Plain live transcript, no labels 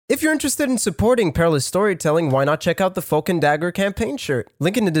If you're interested in supporting Perilous Storytelling, why not check out the Folk and Dagger campaign shirt?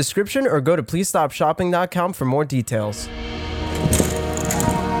 Link in the description or go to pleasestopshopping.com for more details.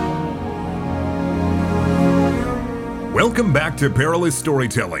 Welcome back to Perilous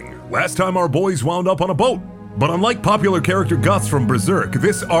Storytelling. Last time our boys wound up on a boat. But unlike popular character Guts from Berserk,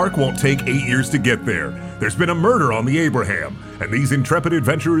 this arc won't take 8 years to get there. There's been a murder on the Abraham, and these intrepid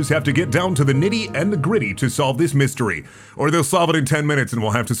adventurers have to get down to the nitty and the gritty to solve this mystery. Or they'll solve it in 10 minutes and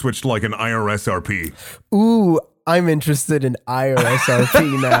we'll have to switch to like an IRSRP. Ooh, I'm interested in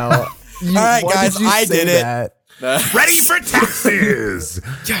IRSRP now. All right, guys, I did it. Ready for taxes!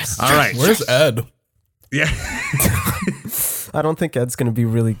 Yes. All right. Where's Ed? Yeah. I don't think Ed's going to be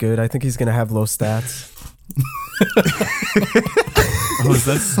really good. I think he's going to have low stats. Oh, is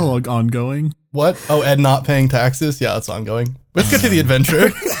that still ongoing? What? Oh, Ed not paying taxes? Yeah, it's ongoing. Let's get to the adventure.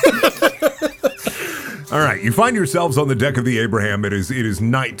 All right, you find yourselves on the deck of the Abraham. It is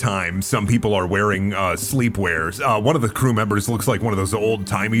nighttime. Some people are wearing sleepwears. One of the crew members looks like one of those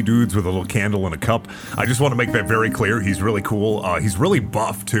old-timey dudes with a little candle and a cup. I just want to make that very clear. He's really cool. He's really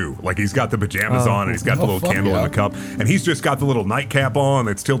buff, too. Like, he's got the pajamas on, and he's got the little candle and the cup. And he's just got the little nightcap on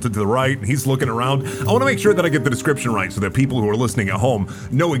that's tilted to the right, and he's looking around. I want to make sure that I get the description right so that people who are listening at home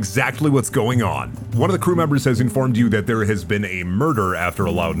know exactly what's going on. One of the crew members has informed you that there has been a murder after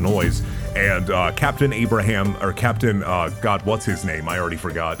a loud noise, and Captain Abraham, or Captain, God, what's his name? I already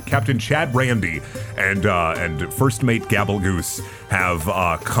forgot. Captain Chad Randy and First Mate Gabblegoose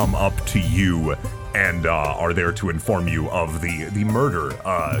have come up to you and are there to inform you of the murder.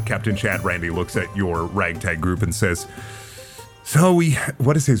 Captain Chad Randy looks at your ragtag group and says, so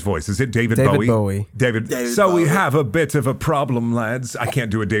what is his voice? Is it David Bowie? David Bowie. We have a bit of a problem, lads. I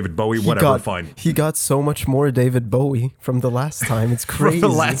can't do a David Bowie, whatever, fine. He got so much more David Bowie from the last time. It's crazy. From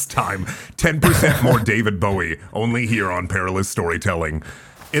the last time. 10% more David Bowie, only here on Perilous Storytelling.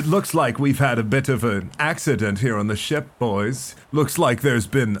 It looks like we've had a bit of an accident here on the ship, boys. Looks like there's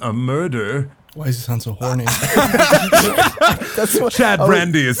been a murder. Why does he sound so horny? That's what Chad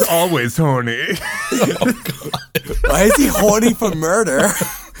Brandy is always horny. Oh, God. Why is he horny for murder?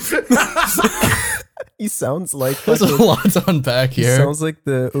 He sounds like There's a lot to unpack he here. sounds like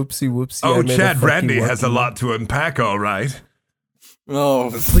the oopsie whoopsie. Oh, Chad Brandy has a lot to unpack, all right. Oh,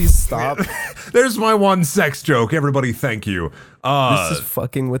 Please stop. There's my one sex joke. Everybody, thank you. This is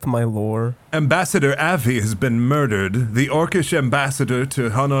fucking with my lore. Ambassador Avi has been murdered. The Orcish ambassador to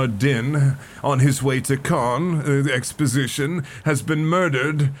Hanar Din, on his way to Khan, the exposition, has been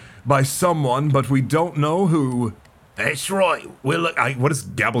murdered by someone, but we don't know who. That's right. What does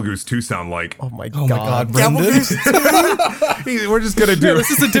Gabblegoose 2 sound like? Oh my Oh my God, Brendan. We're just gonna do. Yeah,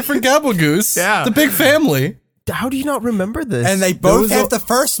 this is a different Gabblegoose. Yeah. The big family. How do you not remember this? and they both have the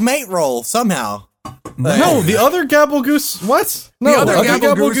first mate role somehow. No, the other Gabblegoose. What? No, the other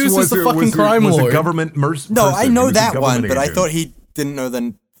Gabblegoose is the fucking crime was lord. a government No, person. I He know was a that one, government but I agent. thought he didn't know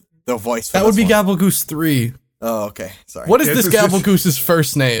the voice for That would this be one. Gabblegoose 3. Oh, okay. Sorry. What is This this is just- Gabblegoose's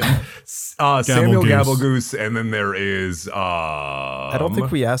first name? Samuel Gabblegoose. Gabblegoose, and then there is I don't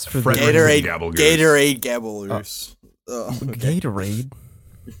think we asked for Frederick Gatorade Gabblegoose. Gatorade Gabblegoose. Gatorade.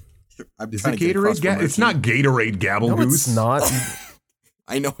 I'm Is trying it to get across Gatorade? from It's not Gatorade Gabblegoose. No, it's not.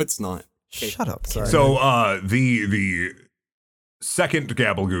 I know it's not. Shut up. Sorry. So the second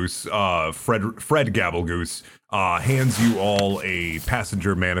Gabblegoose, Fred Gabblegoose, hands you all a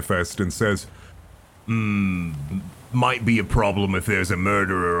passenger manifest and says, might be a problem if there's a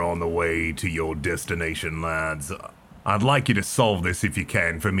murderer on the way to your destination, lads. I'd like you to solve this if you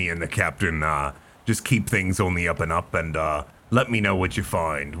can for me and the captain. Just keep things on the up and up and let me know what you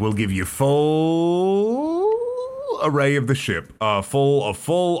find. We'll give you full array of the ship. A full,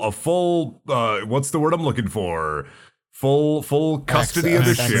 what's the word I'm looking for? Full custody of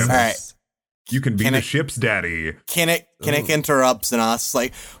the Access. ship. All right. You can be Can the I- ship's daddy. Kinnick interrupts and asks,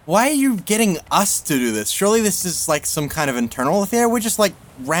 like, why are you getting us to do this? Surely this is like some kind of internal affair. We're just like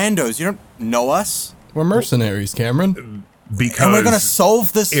randos. You don't know us. We're mercenaries, Cameron. Because And we're gonna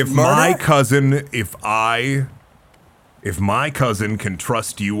solve this if murder? my cousin can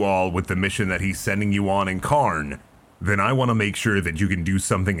trust you all with the mission that he's sending you on in Karn, then I want to make sure that you can do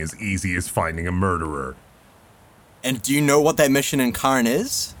something as easy as finding a murderer. And do you know what that mission in Karn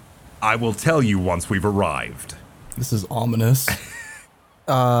is? I will tell you once we've arrived. This is ominous.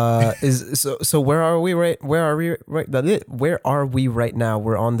 So where are we right now?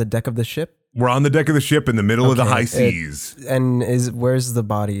 We're on the deck of the ship. We're on the deck of the ship in the middle of the high seas. And where's the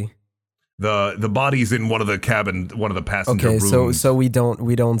body? The body's in one of the passenger Okay, rooms. so we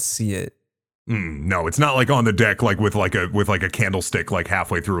don't see it. No, it's not like on the deck, like with like a candlestick, like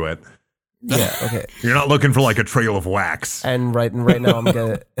halfway through it. Yeah, okay. You're not looking for like a trail of wax. And right now I'm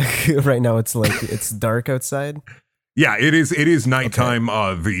gonna right now it's dark outside. Yeah, it is nighttime.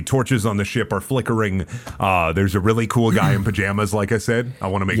 The torches on the ship are flickering. There's a really cool guy in pajamas, like I said. I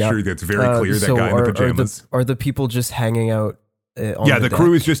want to make sure that's very clear, that guy in the pajamas. Are the people just hanging out on the deck?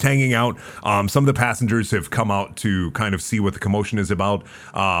 crew is just hanging out. Some of the passengers have come out to kind of see what the commotion is about,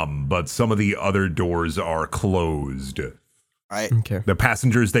 but some of the other doors are closed. Right. Okay. The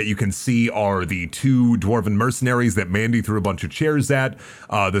passengers that you can see are the two dwarven mercenaries that Mandy threw a bunch of chairs at,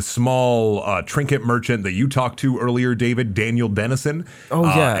 the small trinket merchant that you talked to earlier, David, Daniel Dennison. Oh,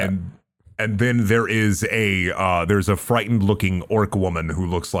 yeah. And then there is there's a frightened looking orc woman who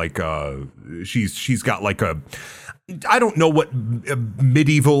looks like she's got like I don't know what a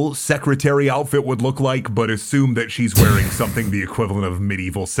medieval secretary outfit would look like, but assume that she's wearing something the equivalent of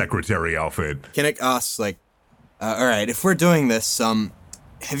medieval secretary outfit. Kinnick asks, like, all right, if we're doing this,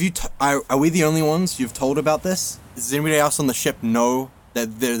 have you? Are we the only ones you've told about this? Does anybody else on the ship know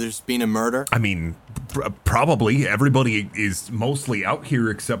that there's been a murder? I mean, probably. Everybody is mostly out here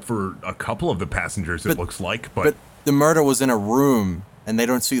except for a couple of the passengers, it looks like. But the murder was in a room, and they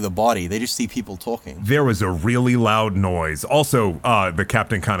don't see the body. They just see people talking. There was a really loud noise. Also, the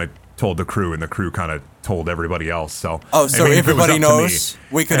captain kind of told the crew, and the crew kind of told everybody else. So, so everybody knows?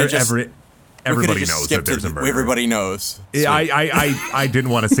 We could have just... Everybody knows that there's a murder. Everybody knows. Yeah, I didn't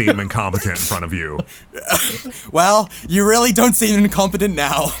want to seem incompetent in front of you. Well, you really don't seem incompetent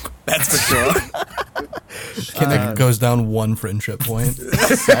now. That's for sure. Kinnick goes down 1 friendship point.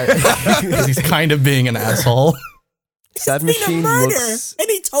 Because he's kind of being an asshole. Sad Machine looks...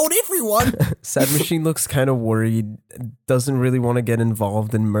 And he told everyone. Sad Machine looks kind of worried, doesn't really want to get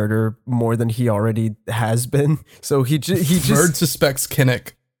involved in murder more than he already has been. So he just... Bird suspects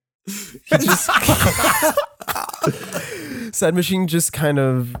Kinnick. Sad Machine just kind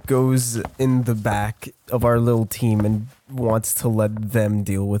of goes in the back of our little team and wants to let them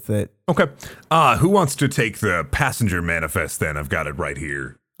deal with it. Okay. Who wants to take the passenger manifest then? I've got it right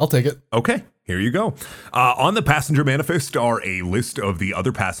here. I'll take it. Okay, here you go. On the passenger manifest are a list of the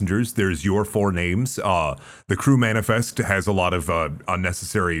other passengers. There's your 4 names. The crew manifest has a lot of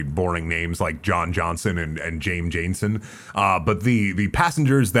unnecessary, boring names like John Johnson and James Jameson. But the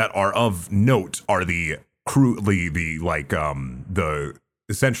passengers that are of note are the crew,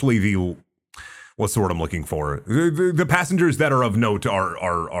 essentially the what's the word I'm looking for? The passengers that are of note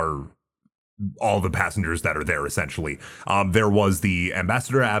are all the passengers that are there, essentially. There was the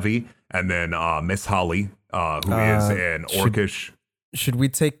Ambassador Avi, and then Miss Holly, who is an orcish... Should we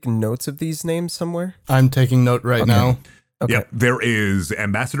take notes of these names somewhere? I'm taking note right now. Okay. Yep, there is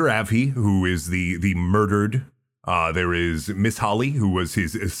Ambassador Avi, who is the murdered. There is Miss Holly, who was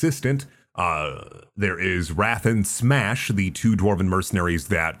his assistant. There is Wrath and Smash, the 2 dwarven mercenaries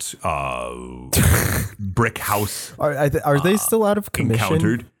that Brick House Are they still out of commission?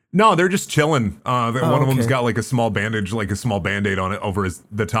 encountered. No, they're just chilling. One of them's got like a small bandage, like a small Band-Aid on it over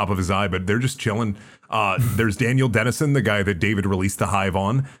the top of his eye, but they're just chilling. There's Daniel Dennison, the guy that David released the hive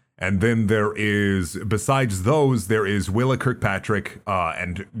on. And then there is, besides those, there is Willa Kirkpatrick,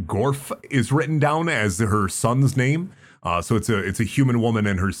 and Gorf is written down as her son's name. So it's a human woman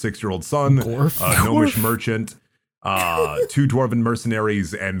and her 6-year-old son, Gorf. Gnomish merchant, 2 dwarven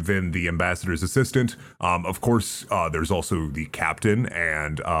mercenaries, and then the ambassador's assistant. Of course, there's also the captain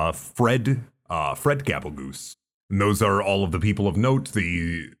and Fred Gabblegoose. And those are all of the people of note.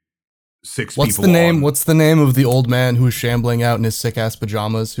 The 6 What's people. What's the name of the old man who's shambling out in his sick ass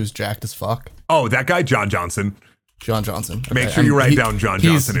pajamas, who's jacked as fuck? Oh, that guy, John Johnson. John Johnson. Make sure you write down John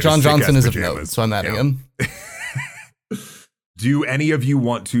Johnson. John Johnson is of note, so I'm adding him. Do any of you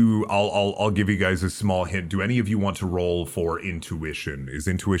want to? I'll give you guys a small hint. Do any of you want to roll for intuition? Is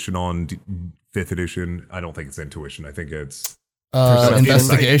intuition on 5th edition? I don't think it's intuition. I think it's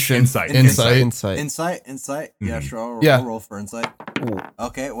investigation. Insight. Yeah, sure. I'll roll for insight. Ooh.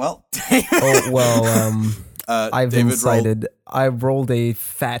 Okay, well. I've David incited. I rolled a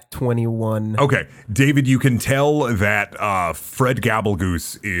fat 21. Okay, David, you can tell that Fred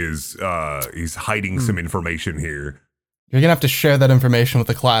Gabblegoose is he's hiding some information here. You're gonna have to share that information with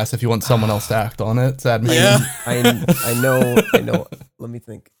the class if you want someone else to act on it. Sad man. Yeah. I know. Let me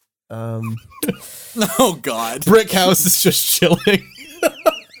think. Oh God. Brick House is just chilling.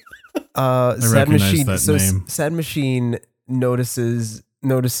 Sad recognize Machine. that So name. Sad Machine notices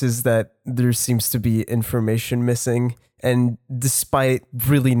that there seems to be information missing, and despite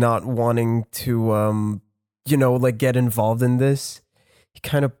really not wanting to, get involved in this, he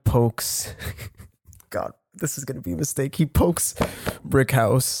kind of pokes. God, this is gonna be a mistake. He pokes Brick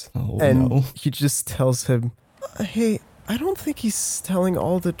House, Oh, no. he just tells him, "Hey, I don't think he's telling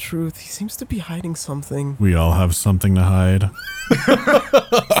all the truth. He seems to be hiding something. We all have something to hide.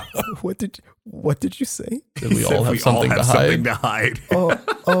 What did you say? That we all have something to hide. Something to hide.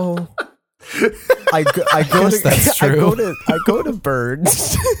 Oh. I go guess to that's true. I go to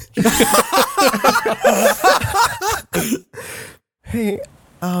birds. Hey,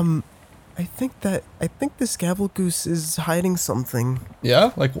 I think this Gavelgoose is hiding something.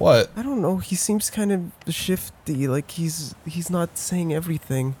 Yeah? Like what? I don't know. He seems kind of shifty. Like he's not saying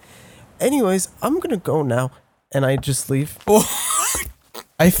everything. Anyways, I'm gonna go now, and I just leave.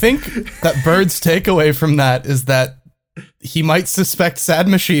 I think that Bird's takeaway from that is that he might suspect Sad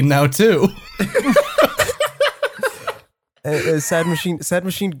Machine now too. Sad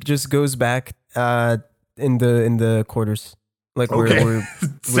Machine just goes back in the quarters, like Okay. where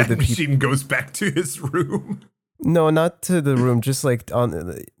Sad the people. Machine goes back to his room. No, not to the room. Just like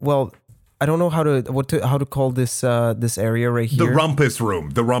on. Well, I don't know how to call this this area right here. The rumpus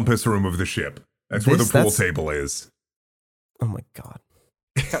room of the ship. That's where the pool table is. Oh my god.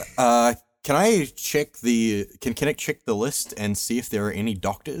 Can I check can Kinnick check the list and see if there are any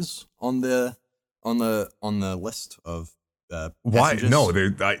doctors on the list of Why? passengers?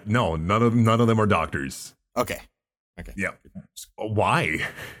 No, none of them are doctors. Okay. Yeah. Why?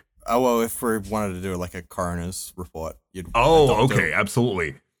 Oh well, if we wanted to do like a coroner's report, you'd. Oh, okay,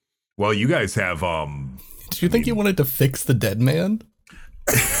 absolutely. Well, you guys have Do you think you wanted to fix the dead man?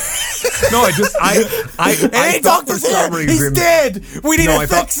 No, I Hey, thought for doctor's some here! He's reason dead! We need No, to I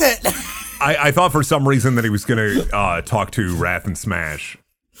fix it! I thought for some reason that he was gonna talk to Wrath and Smash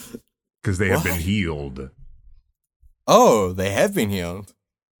because they have been healed. Oh, they have been healed.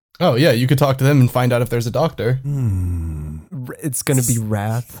 Oh yeah, you could talk to them and find out if there's a doctor. It's gonna be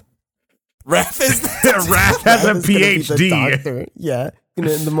Wrath. Wrath is. Wrath has a Wrath is gonna be the PhD. doctor. Yeah. In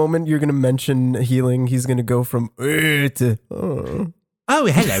the moment you're gonna mention healing, he's gonna go from to Oh,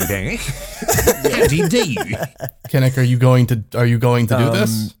 hello there. How do you do? Kinnick, are you going to do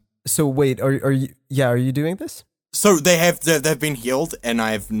this? So wait, are you doing this? So they've been healed, and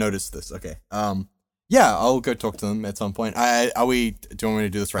I've noticed this. Okay. Yeah, I'll go talk to them at some point. Do you want me to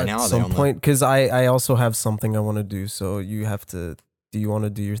do this right now? At some point, because I also have something I want to do. So you have to. Do you want to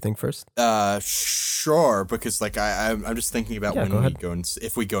do your thing first? Sure. Because like I'm just thinking about Yeah, when go we ahead. go and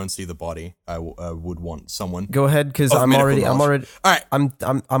if we go and see the body, I would want someone. Go ahead, because Of I'm medical already. All right.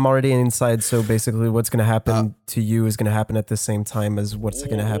 I'm already inside. So basically, what's gonna happen to you is gonna happen at the same time as what's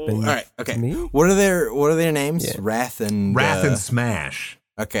gonna happen. All right. Okay. To me? What are their names? Yeah. Wrath and Smash.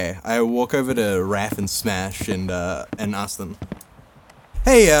 Okay, I walk over to Wrath and Smash and ask them,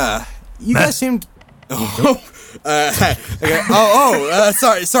 "Hey, you guys seemed." Okay.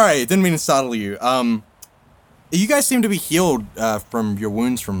 Sorry, didn't mean to startle you. You guys seem to be healed from your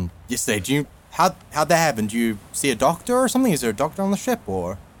wounds from yesterday. How'd that happen? Do you see a doctor or something? Is there a doctor on the ship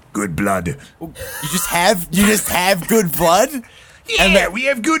or? Good blood. You just have good blood? Yeah, we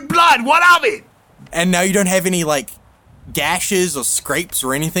have good blood. What of it? And now you don't have any like gashes or scrapes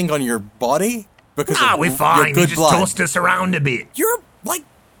or anything on your body because of we're your fine. You good just blood. tossed us around a bit. You're like,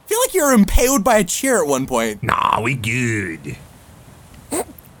 I feel like you're impaled by a chair at one point. Nah, we good.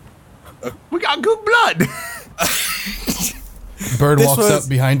 We got good blood. Bird This walks was- up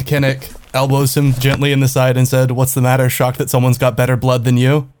behind Kinnick, elbows him gently in the side, and said, "What's the matter? Shocked that someone's got better blood than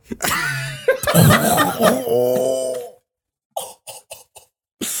you?"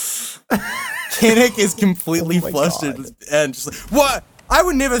 Kinnick is completely Oh my flustered God. and just like, what? I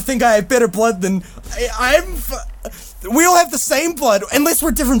would never think I have better blood than we all have the same blood unless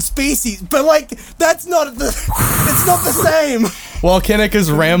we're different species. But like, it's not the same. While Kinnick is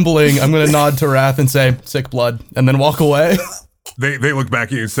rambling, I'm going to nod to Wrath and say, "Sick blood," and then walk away. They look back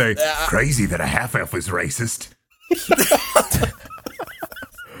at you and say, "Crazy that a half elf is racist."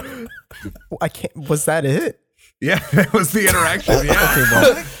 I can't. Was that it? Yeah, that was the interaction. Yeah. Okay,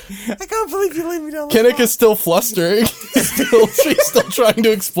 well, I can't believe you leave me down. Kinnick is still flustering. He's still trying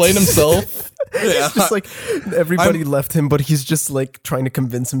to explain himself. it's just like everybody left him, but he's just like trying to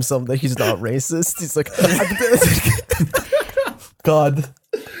convince himself that he's not racist. He's like, God.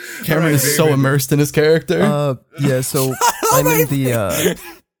 Cameron is so immersed in his character. yeah. So I'm in the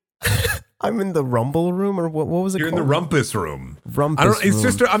I'm in the Rumble room, or what was it You're in called? the rumpus room. Rumpus I don't. It's room.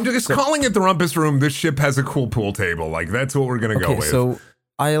 just. I'm just calling it the rumpus room. This ship has a cool pool table. Like that's what we're gonna go Okay, with. so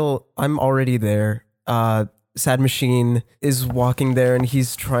I'm already there. Sad Machine is walking there, and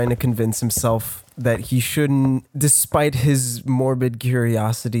he's trying to convince himself that he shouldn't, despite his morbid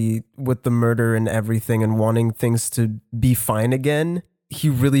curiosity with the murder and everything and wanting things to be fine again. He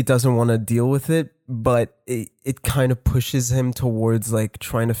really doesn't want to deal with it, but it kind of pushes him towards like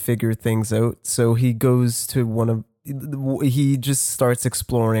trying to figure things out. So he goes to one of he just starts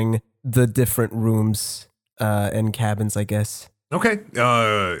exploring the different rooms and cabins, I guess. Okay.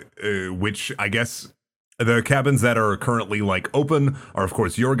 Which I guess the cabins that are currently like open are, of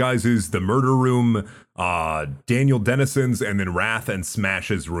course, your guys's, the murder room, Daniel Dennison's, and then Wrath and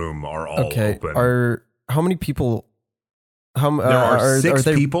Smash's room are all open. How many people? There are six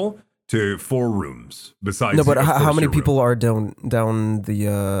people to 4 rooms. Besides, no, but how many people are down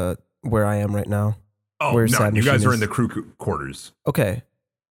the where I am right now? Oh, no, you guys are in the crew quarters. Okay.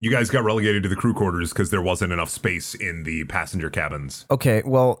 You guys got relegated to the crew quarters because there wasn't enough space in the passenger cabins. Okay,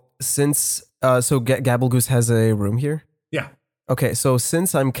 well, since Gabblegoose has a room here? Yeah. Okay, so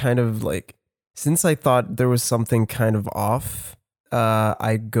since I thought there was something kind of off,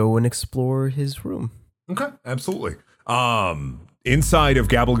 I go and explore his room. Okay, absolutely. Inside of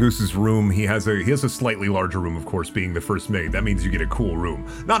Gabblegoose's room, he has a slightly larger room, of course, being the first mate. That means you get a cool room.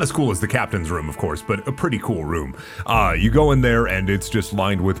 Not as cool as the captain's room, of course, but a pretty cool room. You go in there and it's just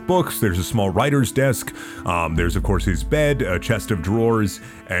lined with books. There's a small writer's desk. There's, of course, his bed, a chest of drawers,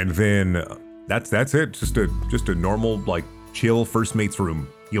 and then that's it. Just a normal, like, chill first mate's room.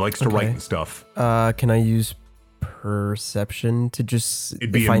 He likes to write and stuff. Can I use perception to just...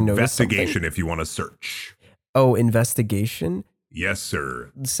 It'd be investigation if you want to search. Oh, investigation? Yes,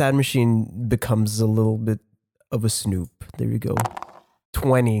 sir. The Sad Machine becomes a little bit of a snoop. There you go.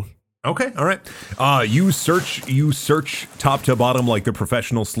 20. Okay, all right. You search top to bottom like the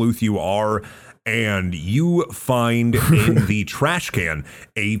professional sleuth you are, and you find in the trash can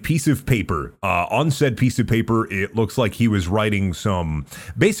a piece of paper. On said piece of paper, it looks like he was writing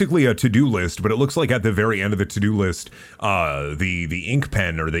basically a to-do list, but it looks like at the very end of the to-do list, the ink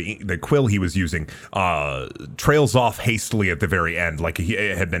pen or the quill he was using trails off hastily at the very end, like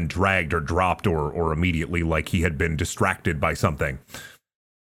it had been dragged or dropped or immediately like he had been distracted by something.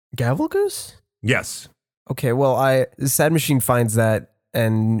 Gabblegoose? Yes. Okay, well, Sad Machine finds that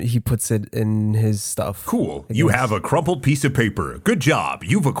and he puts it in his stuff. Cool. You have a crumpled piece of paper. Good job.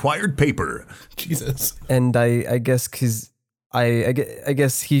 You've acquired paper. Jesus. And I guess because I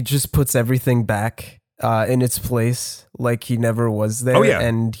guess he just puts everything back in its place like he never was there. Oh, yeah.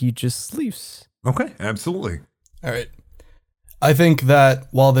 And he just leaves. Okay, absolutely. All right. I think that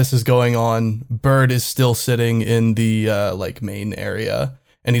while this is going on, Bird is still sitting in the main area,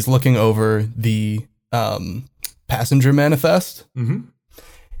 and he's looking over the passenger manifest. Mm-hmm.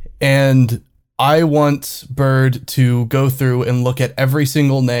 And I want Bird to go through and look at every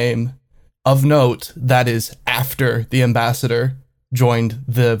single name of note that is after the ambassador joined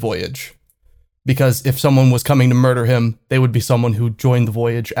the voyage. Because if someone was coming to murder him, they would be someone who joined the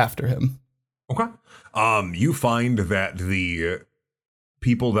voyage after him. Okay. You find that the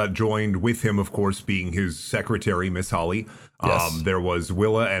people that joined with him, of course, being his secretary, Miss Holly, yes. There was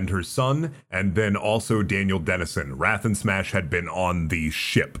Willa and her son, and then also Daniel Dennison. Wrath and Smash had been on the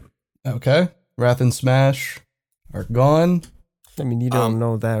ship. Okay. Wrath and Smash are gone. I mean, you don't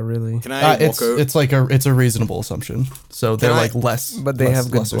know that really. Can I it's a reasonable assumption. So they're less, but they have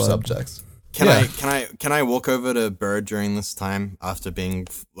good lesser blood. subjects. Can I walk over to Bird during this time after being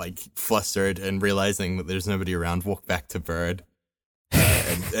like flustered and realizing that there's nobody around? Walk back to Bird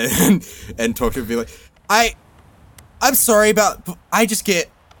and talk to him. Be like, I'm sorry about. I just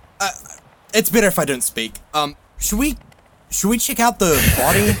get. It's better if I don't speak. Should we check out the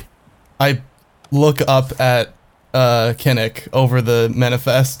body? I look up at Kinnick over the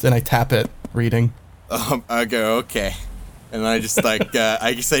manifest and I tap it, reading. I go, okay. And then I just I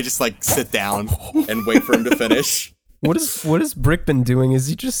guess I just sit down and wait for him to finish. What has Brick been doing? Is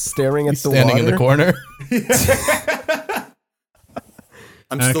he just staring at the standing water? in the corner?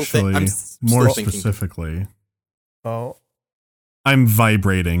 I'm Actually, still more thinking. specifically, Oh. I'm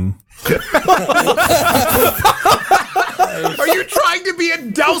vibrating. Are you trying to be a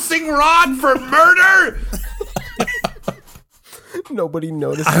dowsing rod for murder? Nobody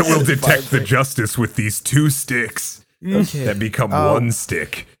noticed. I will detect the justice with these 2 sticks that become 1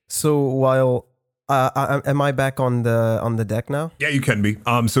 stick. So while am I back on the deck now? Yeah, you can be.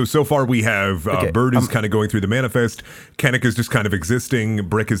 So far we have Bird is kind of going through the manifest. Kennick is just kind of existing.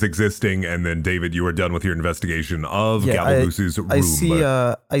 Brick is existing, and then David, you are done with your investigation of Gabblegoose's room.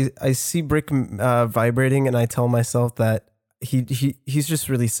 I see Brick vibrating, and I tell myself that he's just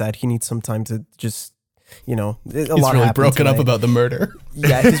really sad. He needs some time to just. You know, he's really broken up about the murder.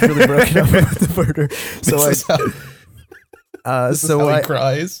 Yeah, he's really broken up about the murder. So he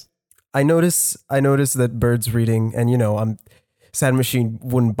cries. I notice that Bird's reading, and Sad Machine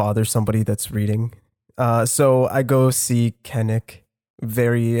wouldn't bother somebody that's reading. So I go see Kennick. I'm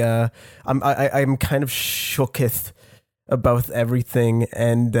kind of shooketh about everything,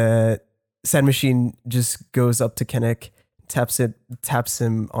 and Sad Machine just goes up to Kennick, taps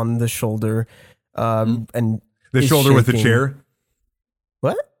him on the shoulder, and The is shoulder with the shaking. chair.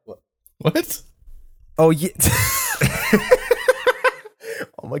 What? What? Oh yeah.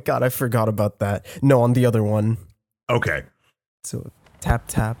 Oh my god, I forgot about that. No, on the other one. Okay. So tap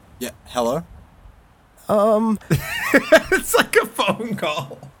tap. Yeah. Hello. It's like a phone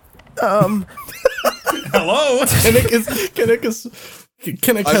call. Hello. Kinnick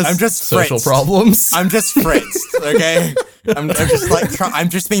has I'm just social fritzed. problems. I'm just fritzed. Okay. I'm just like I'm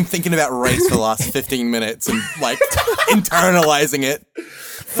just been thinking about race for the last 15 minutes and like internalizing it.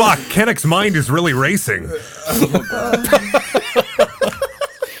 Fuck, Kennick's mind is really racing.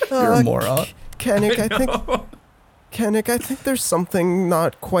 You're a moron. Kennick, I think there's something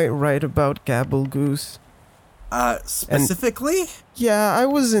not quite right about Gabblegoose. Specifically? Yeah, I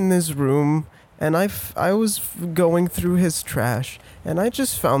was in this room and I was going through his trash and I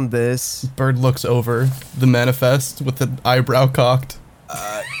just found this. Bird looks over the manifest with an eyebrow cocked.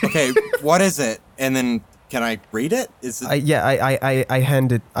 Okay, what is it? And then can I read it? Is it? I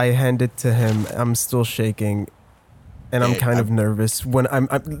hand it to him. I'm still shaking. And I'm Okay, kind of nervous when I'm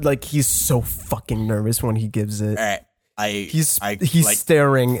like he's so fucking nervous when he gives it. All right. He's like,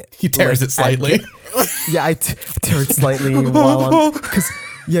 staring. He tears like, it slightly. Yeah, I tear it slightly while I'm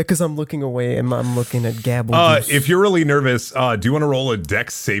because I'm looking away and I'm looking at Gabblegoose. If you're really nervous, do you want to roll a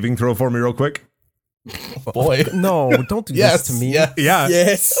dex saving throw for me real quick? Boy. No, don't do Yes. this to me. Yeah. Yeah.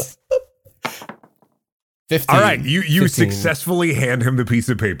 Yes. 15. All right, you 15. successfully hand him the piece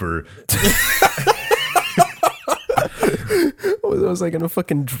of paper. Was I gonna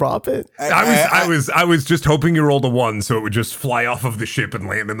fucking drop it? I was just hoping you rolled a 1 so it would just fly off of the ship and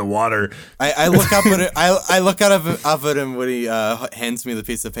land in the water. I look up at it. I look up at him when he hands me the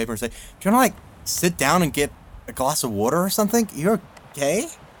piece of paper and say, "Do you want to like sit down and get a glass of water or something? You're okay?"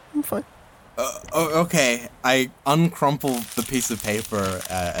 I'm fine. Okay. I uncrumple the piece of paper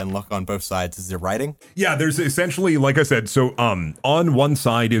and look on both sides. Is there writing? Yeah, there's essentially, like I said, so on one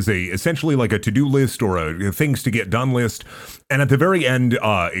side is essentially like a to-do list or a things to get done list, and at the very end,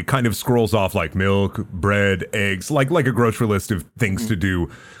 it kind of scrolls off like milk, bread, eggs, like a grocery list of things to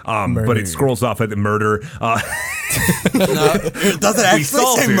do. But it scrolls off at the murder. No, does it actually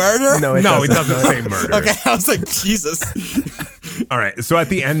solved say it. murder? No, it No, it doesn't. doesn't say murder. Okay, I was like, Jesus. All right. So at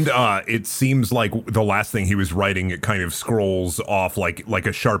the end, it seems like the last thing he was writing, it kind of scrolls off like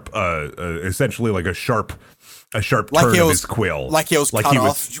a sharp, essentially like a sharp turn of his quill. Like he was cut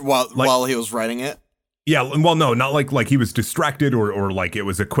off while he was writing it. Yeah. Well, no, not like he was distracted or like it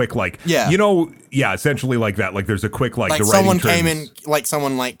was a quick like. Yeah. Yeah. Essentially like that. Like there's a quick like the someone writing came in, turns- like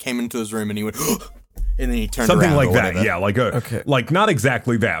someone like came into his room and he went, and then he turned Something around like or that, whatever. yeah, Okay. like not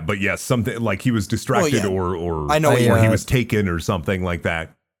exactly that, but yes, something like he was distracted Well, yeah. or I know what you or he mean. was taken or something like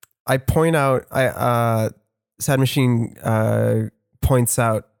that. I point out. Sad Machine points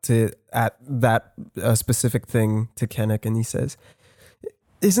out at that specific thing to Kennick, and he says,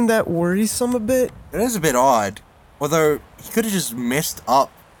 "Isn't that worrisome a bit?" It is a bit odd. Although he could have just messed up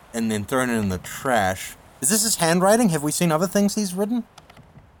and then thrown it in the trash. Is this his handwriting? Have we seen other things he's written?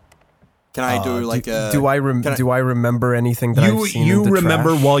 Can I do like a? Do I remember anything that I've seen? You in the remember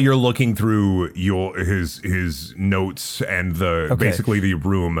trash? while you're looking through his notes and the basically the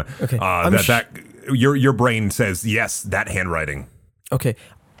room Okay. your brain says yes, that handwriting. Okay,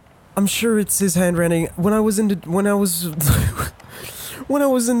 I'm sure it's his handwriting. When I was in the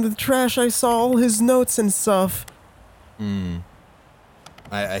trash, I saw all his notes and stuff.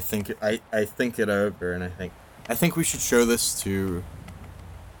 I think it over, and I think we should show this to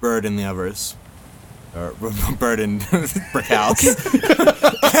Bird and the others, or Bird and Brick House.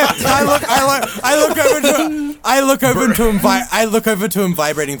 I look over to him,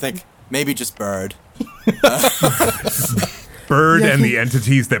 vibrating. Think maybe just Bird. Bird Yeah, and he- the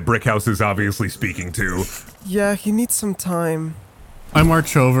entities that Brickhouse is obviously speaking to. Yeah, he needs some time. I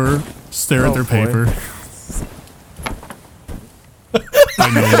march over, stare at their boy. paper.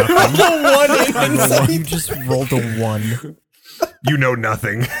 I know nothing. You just rolled a 1. You know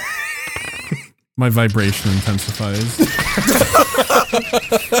nothing. My vibration intensifies.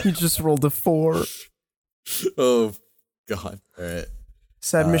 You just rolled a 4. Oh God! All right.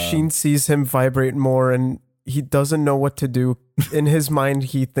 Sad Machine sees him vibrate more, and he doesn't know what to do. In his mind,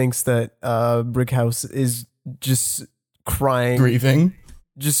 he thinks that Brickhouse is just crying, Grieving.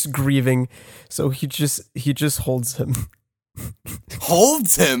 just grieving. So he just holds him.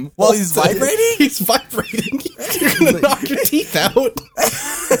 Holds him while he's vibrating. He's vibrating. You're gonna knock your teeth out.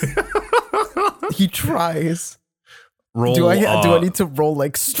 He tries. Roll. Do I need to roll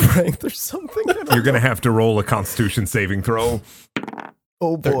like strength or something? I don't You're gonna have to roll a Constitution saving throw.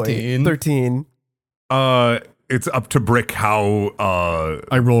 Oh boy. 13. 13. It's up to Brick how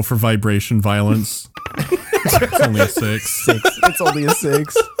I roll for vibration violence. It's only a 6. 6. It's only a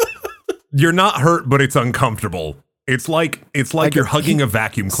 6. you're not hurt, but it's uncomfortable. It's like you're hugging a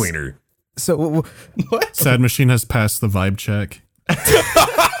vacuum cleaner. So Sad Machine has passed the vibe check.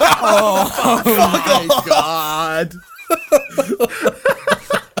 Oh my god.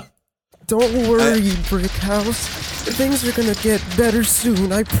 don't worry, Brick House. Things are gonna get better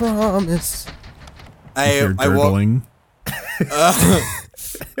soon, I promise. You're I walk gurgling.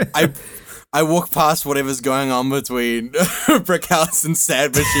 I walk past whatever's going on between Brickhouse and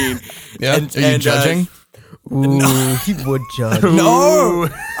Sad Machine. Yeah. Are you judging? Ooh, he would judge. No,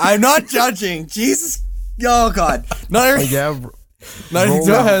 I'm not judging. Jesus, oh god, no, Yeah, no, roll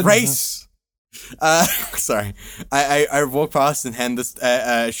go ahead. race. Sorry, I walk past and hand this,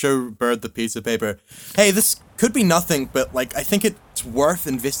 show Bird the piece of paper. Hey, this could be nothing, but like I think it's worth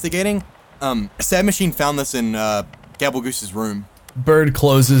investigating. Sad Machine found this in Gabblegoose's room. Bird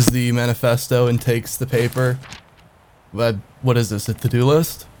closes the manifesto and takes the paper. But what is this, a to-do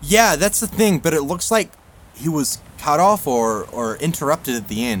list? Yeah, that's the thing, but it looks like he was cut off or interrupted at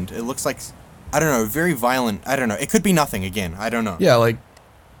the end. It looks like, I don't know, very violent. I don't know. It could be nothing again. I don't know. Yeah, like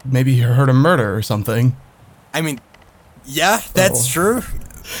maybe he heard a murder or something. I mean, yeah, that's true.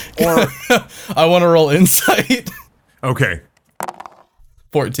 Or I want to roll insight. Okay.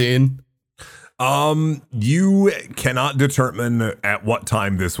 14. You cannot determine at what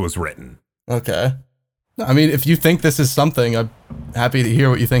time this was written. Okay. I mean, if you think this is something, I'm happy to hear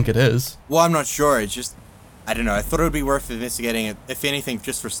what you think it is. well, I'm not sure. It's just, I don't know. I thought it would be worth investigating it. If anything,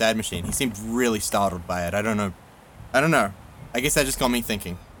 just for Sad Machine. He seemed really startled by it. I don't know. I guess that just got me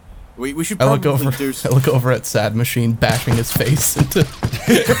thinking. We should I probably look over. do. I look over at Sad Machine bashing his face into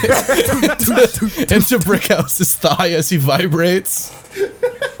into Brickhouse's thigh as he vibrates.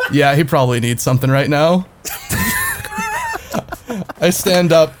 Yeah, he probably needs something right now. I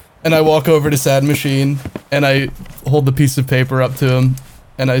stand up and I walk over to Sad Machine and I hold the piece of paper up to him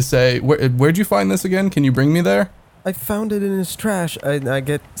and I say, "Where'd you find this again? Can you bring me there?" I found it in his trash. I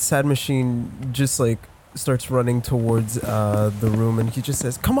get Sad Machine just like starts running towards the room and he just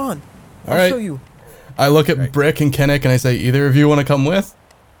says, "Come on, I'll right. show you." I look at Brick and Kennick and I say, "Either of you want to come with?"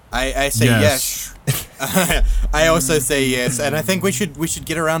 I say Yes. yes. I also say yes, and I think we should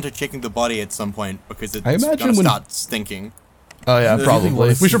get around to checking the body at some point because it's imagine gonna when- start stinking. Oh yeah,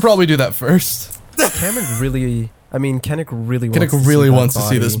 probably. We should probably do that first. Kennick really Kennick really wants to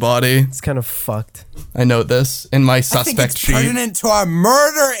see this body. It's kind of fucked. I note this in my I think suspect it's sheet. pertinent to our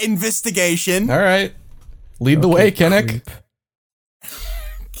murder investigation. All right, lead the way, Kennick. Creep.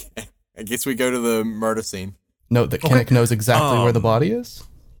 I guess we go to the murder scene. Note that Kennick knows exactly where the body is.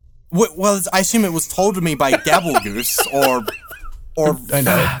 Well, I assume it was told to me by Gabblegoose or I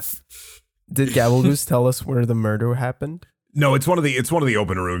know. Did Gabblegoose tell us where the murder happened? No, it's one of the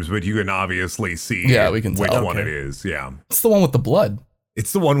open rooms, but you can obviously see Yeah, we can which tell. one Okay. it is. Yeah. It's the one with the blood.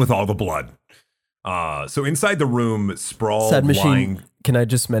 It's the one with all the blood. So inside the room, sprawled, Sad Machine. lying. Can I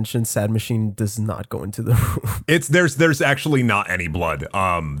just mention Sad Machine does not go into the room. There's actually not any blood.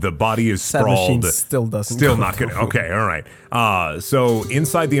 The body is Sad Machine sprawled. still doesn't. Still go not into gonna. the room. Okay, all right. So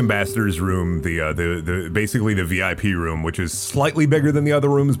inside the ambassador's room, the basically the VIP room, which is slightly bigger than the other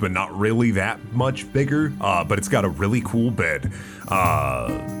rooms, but not really that much bigger. But it's got a really cool bed.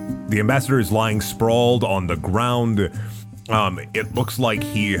 The ambassador is lying sprawled on the ground. It looks like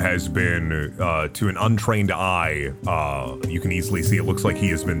he has been, to an untrained eye, you can easily see it looks like he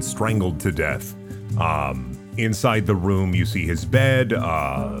has been strangled to death. Inside the room, you see his bed,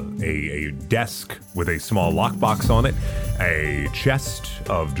 a desk with a small lockbox on it, a chest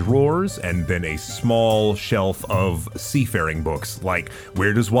of drawers, and then a small shelf of seafaring books, like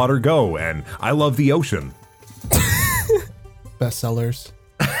Where Does Water Go? And I Love the Ocean. Bestsellers.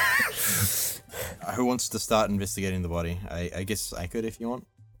 who wants to start investigating the body? I guess I could if you want.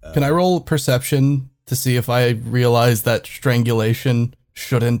 Can I roll perception to see if I realize that strangulation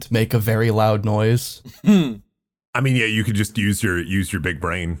shouldn't make a very loud noise? I mean, yeah, you could just use your big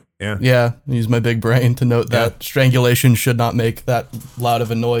brain. Yeah. Yeah, use my big brain to note that strangulation should not make that loud of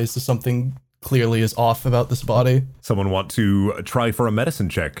a noise, so something clearly is off about this body. Someone want to try for a medicine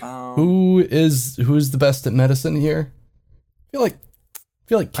check? Who is the best at medicine here? I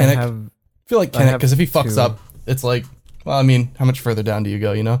feel like Kennick. Because if he fucks two. up, it's like, well, I mean, how much further down do you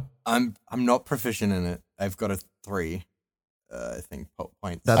go? You know, I'm not proficient in it. I've got a 3. I think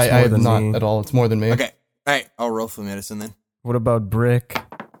points. That's I more am than not me. at all. It's more than me. Okay. All right. I'll roll for medicine then. What about Brick?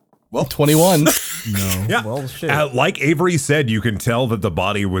 Well, 21. No. Yeah. Well, shit. Like Avery said, you can tell that the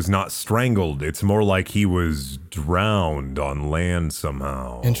body was not strangled. It's more like he was drowned on land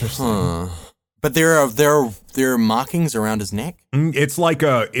somehow. Interesting. But there are markings around his neck. It's like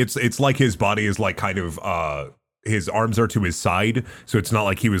it's like his body is like kind of his arms are to his side, so it's not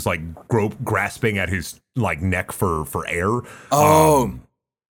like he was like grasping at his like neck for air. Oh.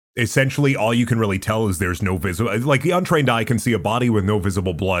 Essentially, all you can really tell is there's no visible, like the untrained eye can see a body with no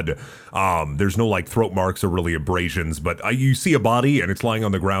visible blood. There's no like throat marks or really abrasions, but you see a body and it's lying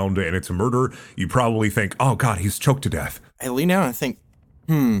on the ground and it's a murder. You probably think, oh God, he's choked to death. I lean down and think,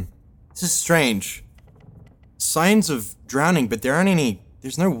 this is strange. Signs of drowning, but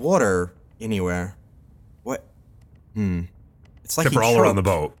there's no water anywhere. What? It's like Except for all around the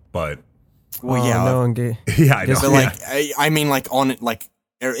boat, but Well, yeah. No, I'm gay. yeah, I know. But like, I mean, like on it, like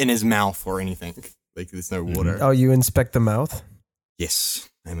in his mouth or anything. Like there's no water. Oh, you inspect the mouth? Yes,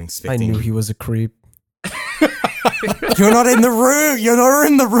 I'm I expecting. knew he was a creep. You're not in the room. You're not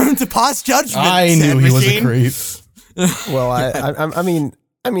in the room to pass judgment. I knew he was a Machine. creep. Well, I mean,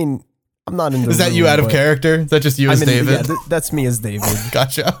 I'm not in the Is that you room, out of but- character? Is that just you as I mean, David? yeah, that's me as David.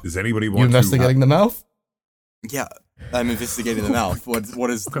 Gotcha. Does anybody You want investigating the mouth? Yeah, I'm investigating the mouth. What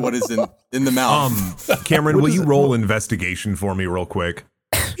is in the mouth? Cameron, will you roll investigation for me real quick?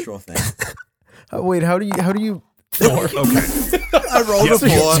 Sure thing. Wait, how do you? Okay. I rolled a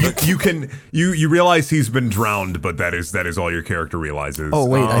four. You realize he's been drowned, but that is all your character realizes. Oh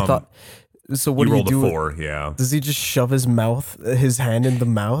wait, I thought. So what you do you rolled do? a 4, yeah. Does he just shove his hand in the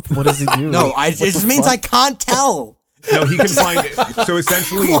mouth? What does he do? No, it just means I can't tell. No, he can find it. So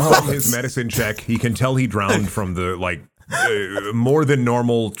essentially, from his medicine check, he can tell he drowned from the like more than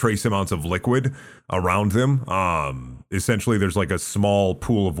normal trace amounts of liquid around them. Essentially, there's like a small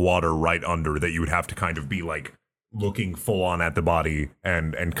pool of water right under that you would have to kind of be like looking full on at the body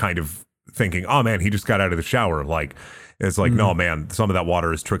and kind of thinking, oh man, he just got out of the shower. Like it's like, no man, some of that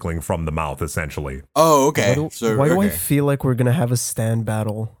water is trickling from the mouth, essentially. Oh, okay. Why do I feel like we're gonna have a stand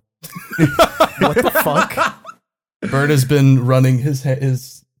battle? What the fuck? Bird has been running his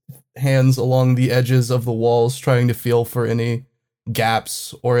hands along the edges of the walls, trying to feel for any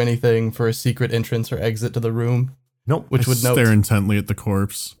gaps or anything for a secret entrance or exit to the room. Nope. Which would note. Stare intently at the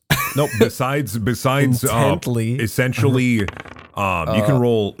corpse. Nope. Besides, Intently. essentially, you can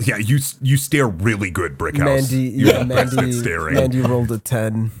roll. Yeah, you stare really good, Brickhouse. You're the best at staring. Mandy rolled a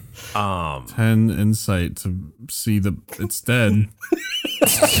 10. 10 insight to see it's dead.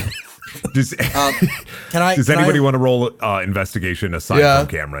 Does anybody want to roll investigation aside from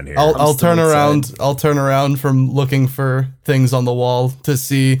Cameron here? I'll turn still around. inside. I'll turn around from looking for things on the wall to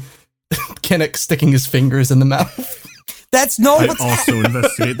see Kinnick sticking his fingers in the mouth. That's not I what's also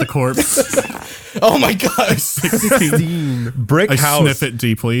investigate the corpse. Oh my god! 16. Brick I House. sniff it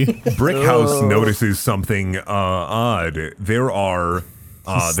deeply. Brickhouse notices something odd. There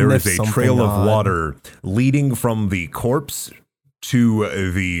is a something trail of odd. water leading from the corpse to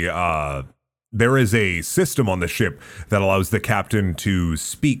the. There is a system on the ship that allows the captain to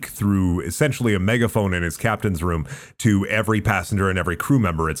speak through essentially a megaphone in his captain's room to every passenger and every crew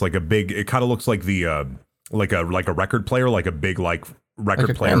member. It's like a big. It kind of looks like the like a record player, like a big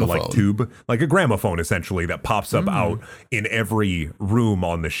record player like tube, like a gramophone essentially that pops up out in every room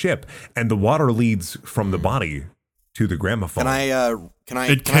on the ship, and the water leads from the body to the gramophone.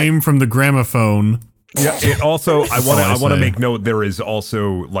 It came from the gramophone. Yeah. It also, I want to say. make note. There is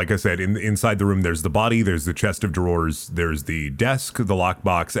also, like I said, inside the room. There's the body. There's the chest of drawers. There's the desk, the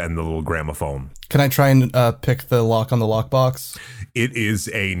lockbox, and the little gramophone. Can I try and pick the lock on the lockbox? It is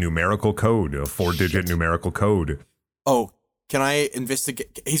a numerical code, a 4-digit numerical code. Oh, can I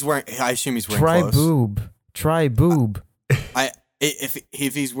investigate? I assume he's wearing Try clothes. boob. Try boob.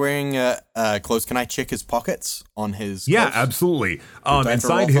 If he's wearing clothes, can I check his pockets on his? Yeah, clothes? absolutely. I have to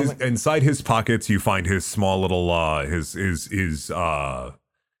roll something? Inside his pockets, you find his small little his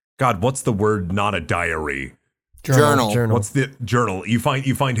God, what's the word? Not a diary. Journal. What's the journal? You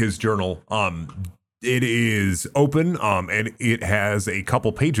find his journal. It is open, and it has a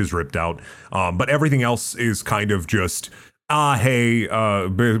couple pages ripped out. But everything else is kind of just, hey,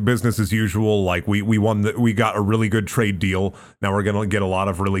 business as usual. Like we got a really good trade deal. Now we're gonna get a lot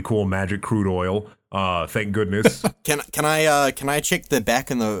of really cool magic crude oil. Thank goodness. Can I check the back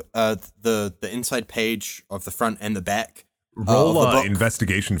and the inside page of the front and the back? Roll of the book?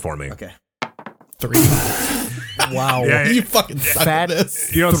 investigation for me. Okay. 3. Wow. Yeah, You fucking suck at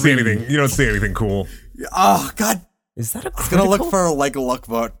this. you don't see anything. You don't see anything cool. Oh God, Is that a critical? gonna look for like a luck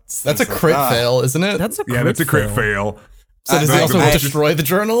vote. That's a crit fail, isn't it? That's a crit Yeah, that's a crit fail. so does he I- also I- destroy the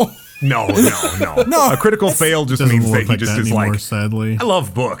journal? No. No, A critical fail just Doesn't means that look he like just that is anymore, like, sadly. I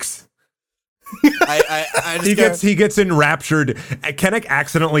love books. I just he gets enraptured. Kennick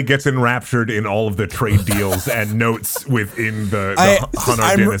accidentally gets enraptured in all of the trade deals and notes within the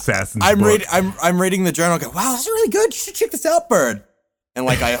Hunardin Assassin's book. I'm reading the journal. I go, wow, this is really good. You should check this out, Bird. And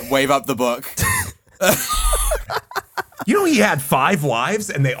like I wave up the book. You know, he had 5 wives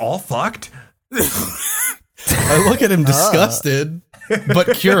and they all fucked. I look at him disgusted,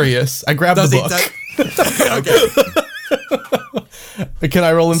 but curious. I grab the book. Okay. Can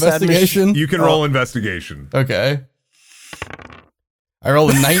I roll investigation? You can roll investigation. Okay. I roll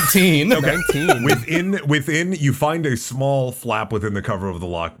a 19. Okay. 19. Within, you find a small flap within the cover of the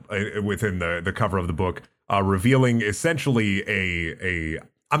lock, within the cover of the book, revealing essentially a.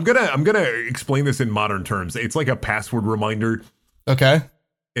 I'm gonna explain this in modern terms. It's like a password reminder. Okay.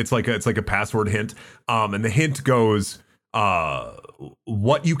 It's like a password hint. And the hint goes,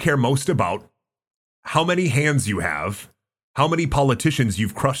 what you care most about, how many hands you have, how many politicians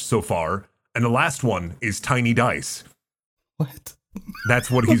you've crushed so far, and the last one is tiny dice. What? That's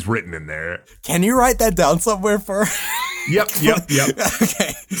what he's written in there. Can you write that down somewhere for? Yep.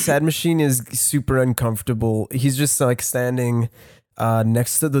 Okay. Sad Machine is super uncomfortable. He's just like standing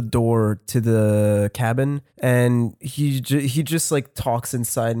next to the door to the cabin, and he just like talks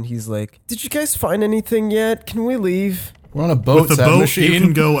inside, and he's like, "Did you guys find anything yet? Can we leave?" We're on a boat. With the Sad boat, Machine. you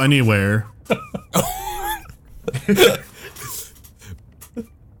can go anywhere.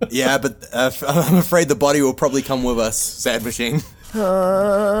 Yeah, but I'm afraid the body will probably come with us, Sad Machine.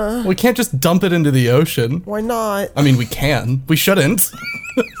 We can't just dump it into the ocean. Why not? I mean, we can. We shouldn't.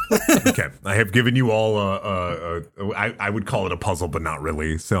 Okay, I have given you all I would call it a puzzle, but not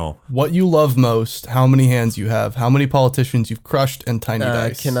really. So, What you love most, how many hands you have, how many politicians you've crushed, and tiny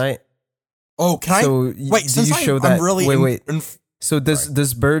dice. Can I? Oh, can So I? Wait, do since you show I'm that? really Wait. So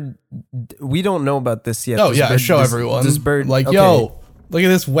does Bird? We don't know about this yet. Oh Does yeah, Bird, show does, everyone. Does Bird like, okay. yo, look at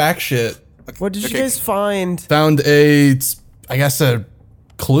this whack shit. What did you guys find? Found I guess a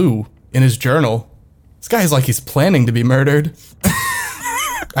clue in his journal. This guy is like he's planning to be murdered.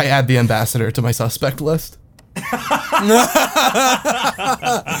 I add the ambassador to my suspect list.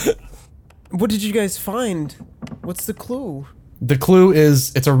 What did you guys find? What's the clue? The clue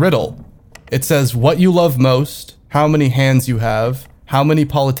is it's a riddle. It says what you love most, how many hands you have, how many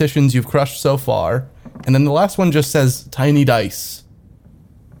politicians you've crushed so far, and then the last one just says tiny dice.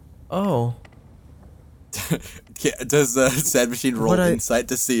 Oh. Does Sad Machine roll insight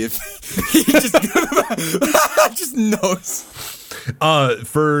to see if he just knows?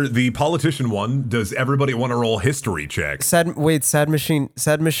 For the politician one, does everybody want to roll history checks? Sad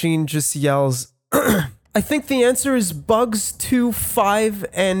Machine just yells, I think the answer is bugs 2, 5,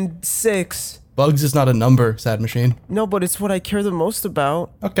 and 6. Bugs is not a number, Sad Machine. No, but it's what I care the most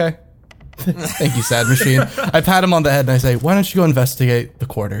about. Okay. Thank you, Sad Machine. I pat him on the head and I say, why don't you go investigate the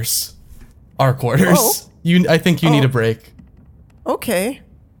quarters? Our quarters. Oh. I think you need a break. Okay.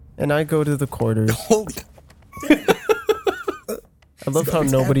 And I go to the quarters. Holy. I love how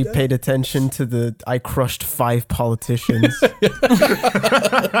nobody paid attention to the I crushed 5 politicians.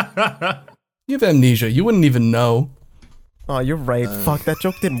 You have amnesia. You wouldn't even know. Oh, you're right. Fuck, that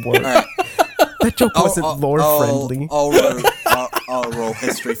joke didn't work. That joke wasn't lore friendly. I'll roll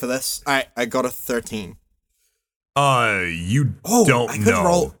history for this. All right, I got a 13. You don't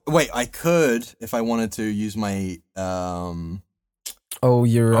know. I could if I wanted to use my you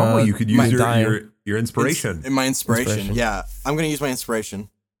could use your inspiration. My inspiration. Yeah, I'm gonna use my inspiration.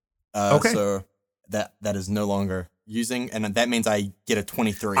 Okay. So that is no longer using, and that means I get a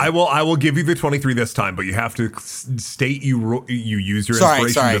 23. I will give you the 23 this time, but you have to state you use your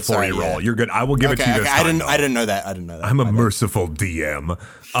inspiration before you roll. You're good. I will give it to you this time. I didn't know that. I'm a merciful DM.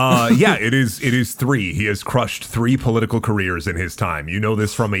 Yeah, it is 3. He has crushed 3 political careers in his time. You know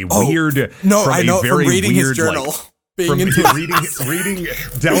this from a weird. No, from I know it from reading his journal. From reading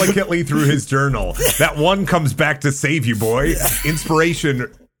delicately through his journal. That one comes back to save you, boy. Yeah.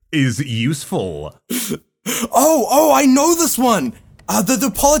 Inspiration is useful. Oh, I know this one.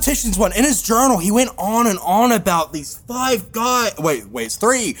 The politician's one. In his journal, he went on and on about these 5 guys. Wait, it's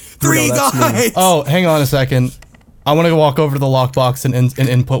 3. 3 guys. Me. Oh, hang on a second. I want to walk over to the lockbox and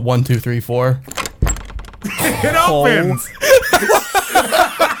input 1, 2, 3, 4. It opens.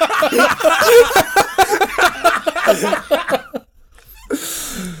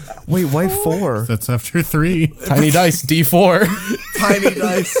 Wait, why 4? That's after 3. Tiny dice, D4. Tiny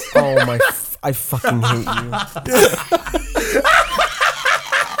dice. Oh my! I fucking hate you.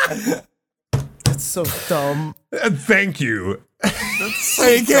 That's so dumb. Thank you. So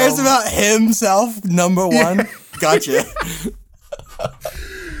he cares about himself, number 1. Yeah. Gotcha.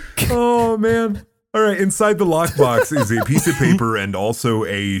 Oh man. All right, inside the lockbox is a piece of paper and also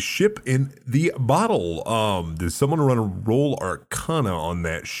a ship in the bottle. Does someone want to roll Arcana on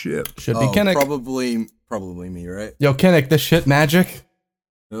that ship? Should be Kinnick. Probably me, right? Yo, Kinnick, this shit magic.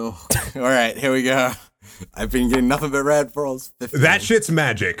 Oh, all right, here we go. I've been getting nothing but red rolls. 15. That shit's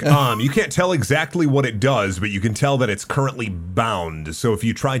magic. You can't tell exactly what it does, but you can tell that it's currently bound. So if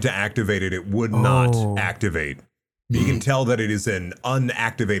you tried to activate it, it would not activate. You can tell that it is an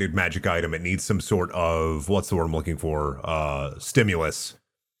unactivated magic item. It needs some sort of, what's the word I'm looking for? Stimulus.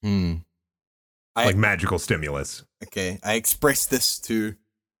 Like magical stimulus. Okay, I expressed this to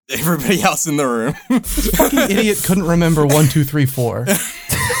everybody else in the room. Fucking idiot couldn't remember 1, 2, 3, 4.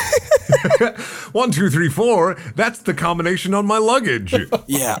 1, 2, 3, 4. That's the combination on my luggage.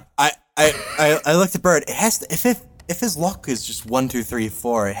 Yeah, I looked at Bird. It has to, if his lock is just 1, 2, 3,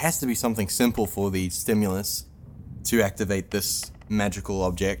 4, it has to be something simple for the stimulus to activate this magical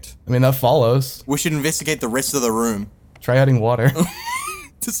object. I mean, that follows. We should investigate the rest of the room. Try adding water.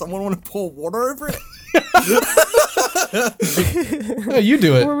 Does someone want to pour water over it? No, you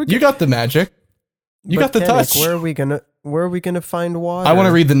do it. You got the magic. You got the touch. Where are we gonna find water? I want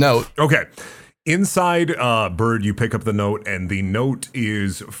to read the note. Okay. Inside Bird, you pick up the note, and the note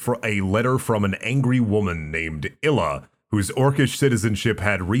is a letter from an angry woman named Illa, whose Orcish citizenship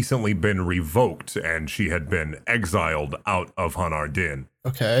had recently been revoked, and she had been exiled out of Hanar Din.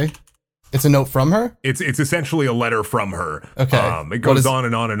 Okay. It's a note from her? It's essentially a letter from her. Okay. It goes on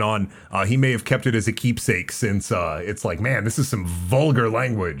and on and on. He may have kept it as a keepsake since it's like, man, this is some vulgar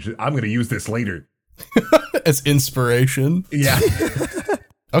language. I'm going to use this later. As inspiration. Yeah.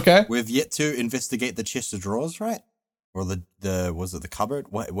 Okay. We've yet to investigate the chest of drawers, right? Or the was it the cupboard?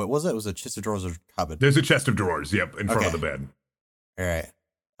 What was it? Was it chest of drawers or cupboard? There's a chest of drawers, yep, in front of the bed. All right.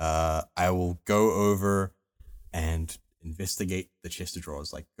 I will go over and investigate the chest of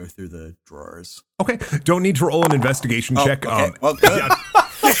drawers, like go through the drawers. Okay, don't need to roll an investigation check. Okay. Well, good.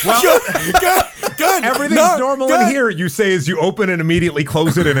 Good. Everything's normal in here, you say as you open and immediately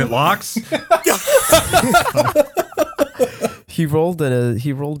close it and it locks. He rolled a.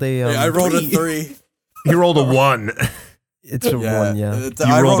 I rolled a 3. He rolled a 1. It's a 1, yeah.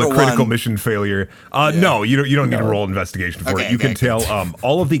 You rolled a critical 1. mission failure. No, you don't need to roll investigation for it. You can tell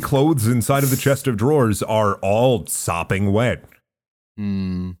all of the clothes inside of the chest of drawers are all sopping wet.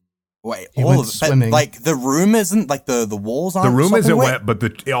 Wait, He all went of it, swimming. but, like the room isn't like the walls aren't. The room sopping isn't wet,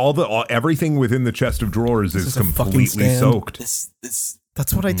 but everything within the chest of drawers is is a fucking completely stand. soaked. This.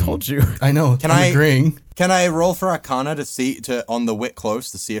 That's what I told you. I know. I'm agreeing. Can I roll for Arcana on the wet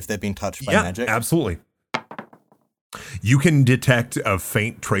clothes to see if they've been touched by magic? Absolutely. You can detect a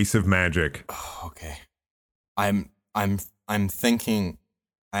faint trace of magic. Oh, okay. I'm thinking.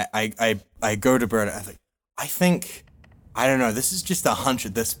 I go to Bird. I think. I don't know. This is just a hunch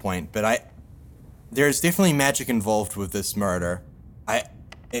at this point, but there's definitely magic involved with this murder.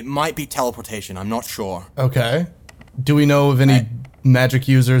 It might be teleportation. I'm not sure. Okay. Do we know of any magic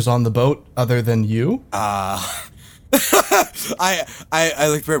users on the boat other than you? I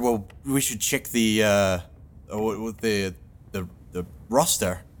looked Bird. Well, we should check the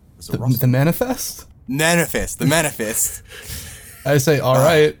roster. Is it roster? The manifest? The manifest. I say, all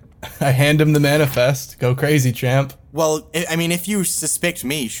right. I hand him the manifest. Go crazy, champ. Well, I mean, if you suspect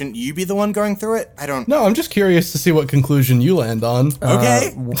me, shouldn't you be the one going through it? I don't. No, I'm just curious to see what conclusion you land on.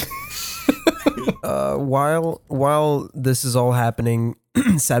 Okay. While this is all happening,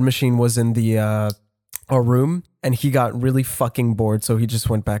 Sad Machine was in the room, and he got really fucking bored, so he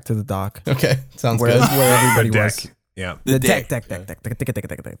just went back to the dock. Okay, sounds Where good. everybody The was. deck. Yeah. The deck. deck.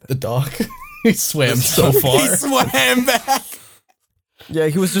 The dock. He swam so far. He swam back. Yeah,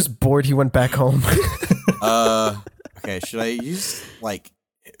 he was just bored. He went back home. Okay, should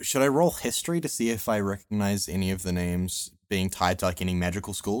I roll history to see if I recognize any of the names being tied to like any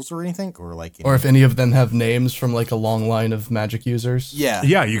magical schools or anything, or like Or if any of them have names from like a long line of magic users. yeah.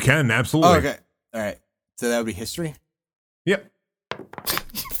 Yeah, you can, absolutely. Oh, okay. All right. So that would be history. Yep.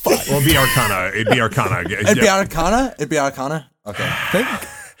 Well, it'd be Arcana. It'd be Arcana. It'd be Arcana. Okay.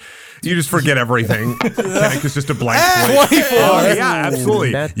 You just forget everything. It's just a blank slate. 24. Oh, yeah, absolutely.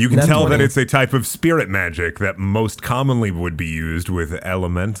 You can That's tell that 20. it's a type of spirit magic that most commonly would be used with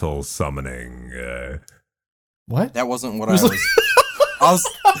elemental summoning. What? That wasn't what I was.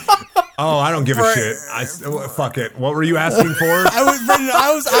 Oh, I don't give a shit. Fuck it. What were you asking for? I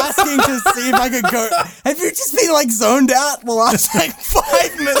was asking to see if I could go. Have you just been like zoned out the last like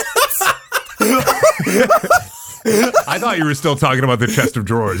 5 minutes? I thought you were still talking about the chest of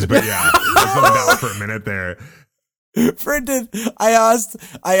drawers, but yeah, I zoned out for a minute there. Brendan, I asked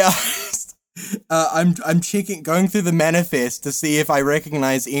I'm checking, going through the manifest to see if I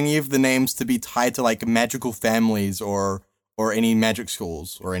recognize any of the names to be tied to like magical families or any magic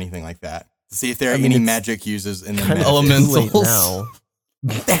schools or anything like that. To see if there are any magic users in the manifest. Elementals.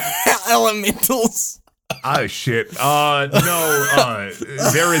 Elementals. Oh shit. No.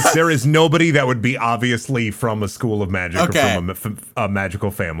 There is nobody that would be obviously from a school of magic or from a magical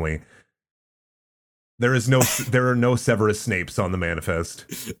family. There are no Severus Snapes on the manifest.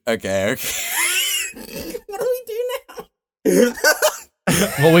 Okay. What do we do now?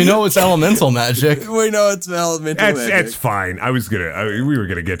 Well, we know it's elemental magic. We know it's elemental magic. That's fine. We were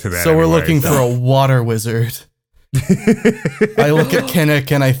gonna get to that. So anyway, we're looking for a water wizard. I look at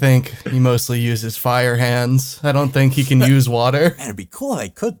Kinnick and I think he mostly uses fire hands. I don't think he can use water. Man, it'd be cool if I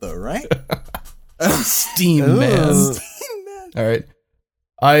could though, right? Steam man. All right.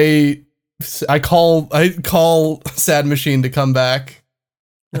 I call Sad Machine to come back.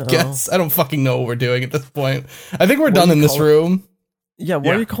 Guess I don't fucking know what we're doing at this point. I think we're done in this room. Yeah,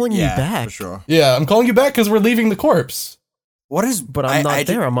 why are you calling me back? For sure. Yeah, I'm calling you back because we're leaving the corpse. What is? But I'm not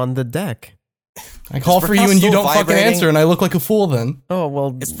there. I'm on the deck. I call for you and you don't fucking answer, and I look like a fool then. Oh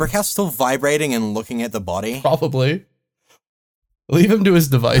well. Is Brickhouse still vibrating and looking at the body? Probably. Leave him to his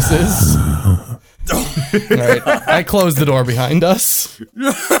devices. Alright, I close the door behind us.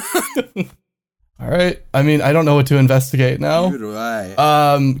 Alright, I mean, I don't know what to investigate now. Neither do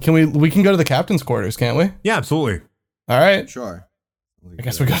I. We can go to the captain's quarters, can't we? Yeah, absolutely. Alright. Sure. I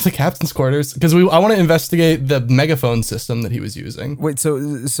guess we go to the captain's quarters because I want to investigate the megaphone system that he was using. Wait,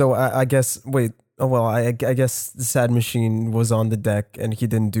 so I guess wait. Oh well, I guess the Sad Machine was on the deck and he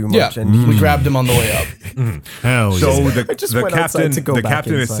didn't do much. Yeah, and we grabbed him on the way up. Hell So yeah. the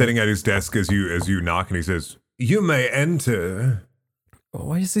captain is inside. sitting at his desk as you knock, and he says, "You may enter."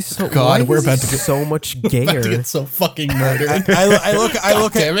 Why is this so? God, why we're is about this to get so much About to gayer. get so fucking murdered. I look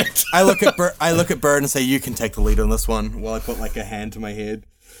Damn at it. I look at Bird and say, "You can take the lead on this one." While I put like a hand to my head.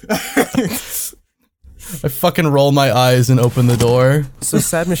 I fucking roll my eyes and open the door. So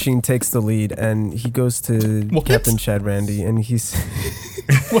Sad Machine takes the lead and he goes to What? Captain Chad Randy and he's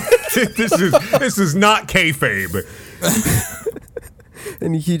this is not kayfabe.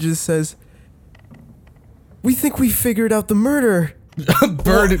 and he just says, "We think we figured out the murder."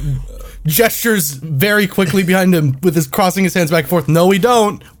 Bird gestures very quickly behind him with his crossing his hands back and forth. No, we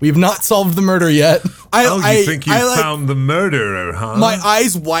don't. We've not solved the murder yet. You think you found the murderer, huh? My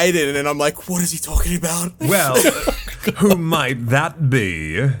eyes widen and I'm like, "What is he talking about?" Well, who might that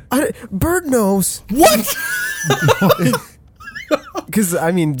be? Bird knows. What? Because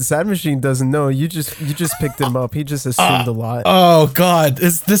I mean, Sad Machine doesn't know. You just picked him up. He just assumed a lot. Oh God!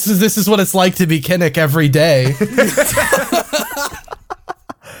 This is what it's like to be Kinnick every day.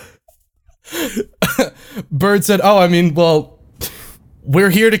 Bird said, "Oh, I mean, well, we're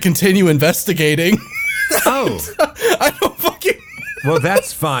here to continue investigating." Oh, I don't fucking. well,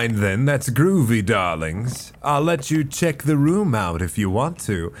 that's fine then. That's groovy, darlings. I'll let you check the room out if you want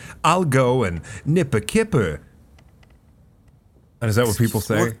to. I'll go and nip a kipper. And is that what people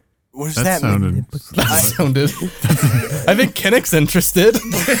say? What does that mean? Sounded. I think Kinnick's interested.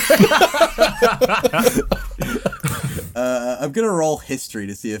 I'm gonna roll history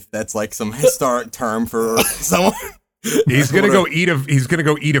to see if that's like some historic term for someone. He's gonna go eat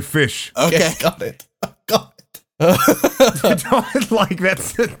a fish. Okay. Got it. Got Like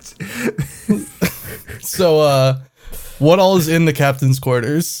that's it. it. So, what all is in the captain's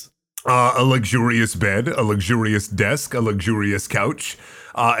quarters? A luxurious bed, a luxurious desk, a luxurious couch,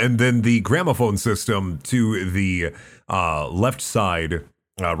 and then the gramophone system to the left side,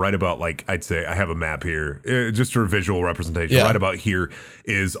 right about, like, I'd say, I have a map here, just for visual representation. Yeah. Right about here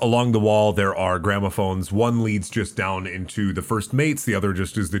is along the wall, there are gramophones. One leads just down into the first mates, the other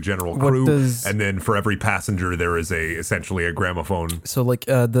just is the general crew, and then for every passenger, there is essentially a gramophone. So like,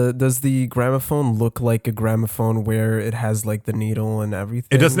 does the gramophone look like a gramophone where it has like the needle and everything?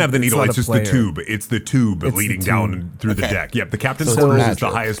 It doesn't have the needle, not it's a just player. the tube. It's the tube It's leading the down tube. through the deck. Yep, the captain's So quarters is magic. the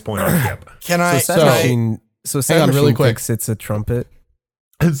highest point on the ship. Can I? So Sad Machine. So Sad on, Machine really quick. thinks it's a trumpet.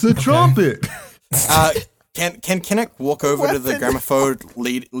 It's a trumpet. Can Kinnick walk over to the gramophone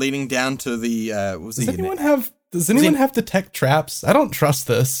leading down to the Does anyone have detect traps? I don't trust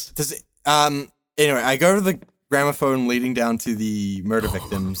this. Anyway, I go to the gramophone leading down to the murder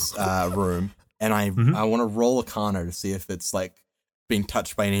victim's room, and I want to roll Arcana to see if it's like being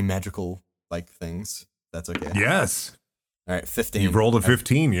touched by any magical like things. That's okay. Yes. All right, 15. You've rolled a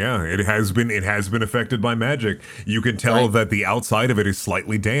 15, yeah. It has been affected by magic. You can tell that the outside of it is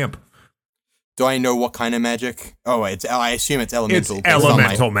slightly damp. Do I know what kind of magic? Oh, I assume it's elemental. It's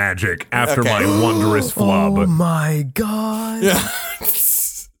elemental magic after Okay. my wondrous flub. Oh my god! Yeah.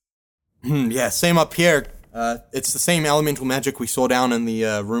 Yeah, same up here. It's the same elemental magic we saw down in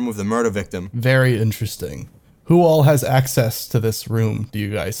the room of the murder victim. Very interesting. Who all has access to this room, do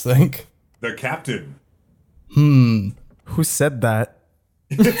you guys think? The captain. Who said that?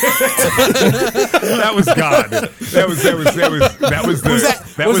 That was God. That was the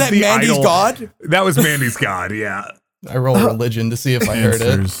Was that Mandy's idol. god? That was Mandy's God. Yeah. I roll religion to see if I heard it.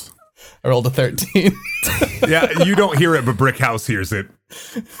 Answers. I rolled a 13. Yeah. You don't hear it, but Brickhouse hears it.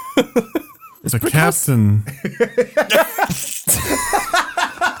 The captain.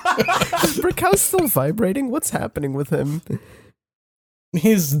 Is Brickhouse still vibrating? What's happening with him?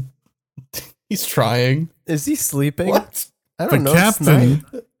 He's trying. Is he sleeping? What? I The don't know. It's captain.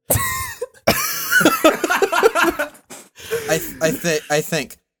 night. I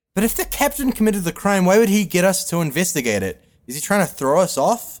think. But if the captain committed the crime, why would he get us to investigate it? Is he trying to throw us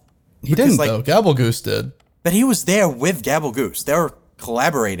off? He didn't, like- though. Gabblegoose did. But he was there with Gabblegoose. They were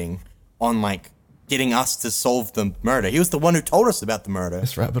collaborating on, like, getting us to solve the murder. He was the one who told us about the murder.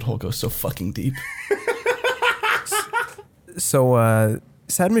 This rabbit hole goes so fucking deep. So,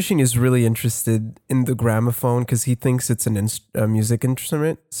 Sad Machine is really interested in the gramophone because he thinks it's a music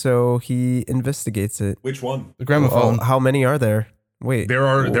instrument. So he investigates it. Which one? The gramophone. How many are there? Wait. There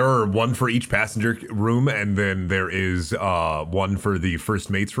are one for each passenger room, and then there is one for the first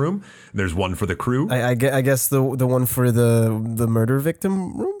mate's room. There's one for the crew. I guess the one for the murder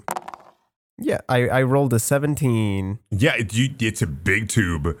victim room? Yeah, I rolled a 17. Yeah, it's a big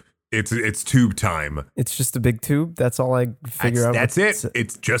tube. It's tube time. It's just a big tube. That's all I figure out. That's it.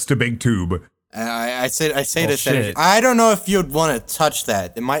 It's just a big tube. I say to shit. Cedric, I don't know if you'd want to touch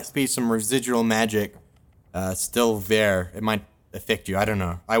that. There might be some residual magic still there. It might affect you. I don't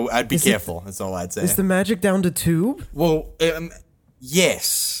know. I'd be careful. That's all I'd say. Is the magic down to tube? Well,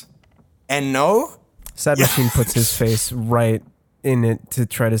 yes and no. Sad Machine puts his face right in it to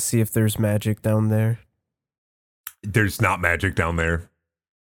try to see if there's magic down there. There's not magic down there.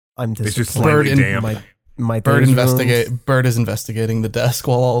 I'm It's just disappointed. slightly damp. My Bird those rooms- Bird is investigating the desk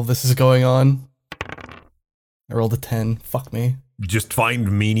while all of this is going on. I rolled a 10. Fuck me. Just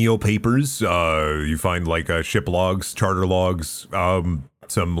find menial papers. You find like ship logs, charter logs,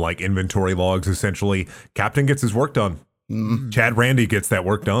 some like inventory logs. Essentially, Captain gets his work done. Chad Randy gets that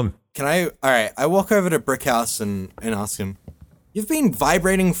work done. Can I? All right. I walk over to Brickhouse and ask him. You've been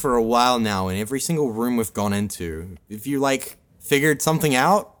vibrating for a while now in every single room we've gone into. Have you like figured something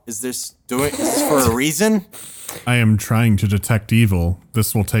out? Is this for a reason? I am trying to detect evil.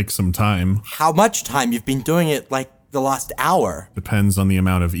 This will take some time. How much time? You've been doing it like the last hour. Depends on the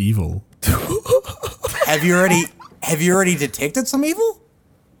amount of evil. Have you already detected some evil?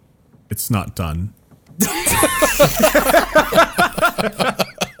 It's not done.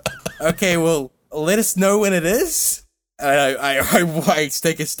 Okay, well, let us know when it is. I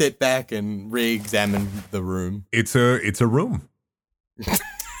take a step back and re-examine the room. It's a room.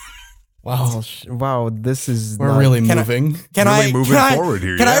 Wow. Wow, this is We're not- really Can I- moving. Can Really I moving can I- forward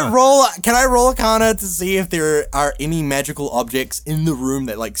here, Can yeah. I roll Arcana to see if there are any magical objects in the room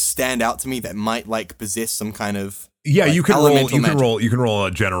that like stand out to me that might like possess some kind of Yeah, like, you can roll. elemental You can magic? roll. You can roll a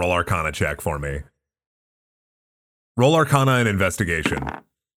general Arcana check for me. Roll Arcana and investigation,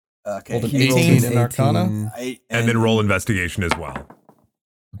 Okay, Rolled an He rolled 18 an in Arcana. 18. and then roll investigation as well.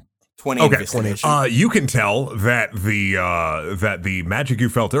 20 Okay. investigation. You can tell that the magic you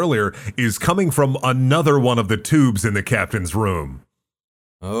felt earlier is coming from another one of the tubes in the captain's room.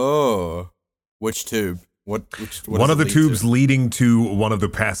 Oh, which tube? What One does of it the lead tubes to? leading to one of the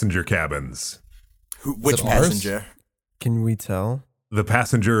passenger cabins. Which it ours? passenger? Can we tell? The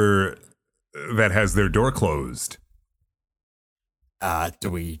passenger that has their door closed. Do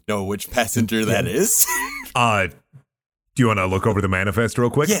we know which passenger that is? Do you want to look over the manifest real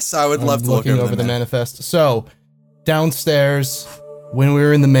quick? Yes, I would love I'm to look looking over the manifest. So, downstairs, when we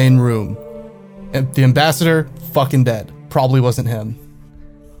were in the main room, the ambassador, fucking dead. Probably wasn't him.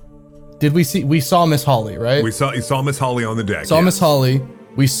 We saw Miss Holly, right? You saw Miss Holly on the deck. Saw yes. Miss Holly.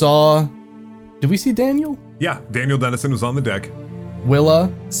 Did we see Daniel? Yeah, Daniel Dennison was on the deck. Willa,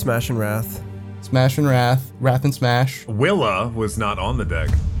 Smash and Wrath. Smash and Wrath, Wrath and Smash. Willa was not on the deck.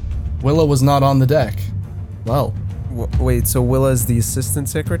 Willa was not on the deck. Well, Wait, so Willa's the assistant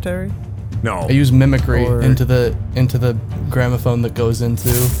secretary? No. I use mimicry Or- into the gramophone that goes into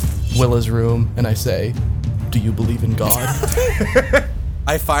Willa's room, and I say, "Do you believe in God?"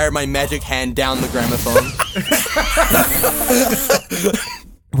 I fire my magic hand down the gramophone.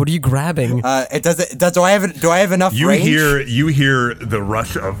 What are you grabbing? Do I have enough You range? hear the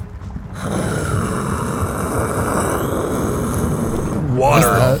rush of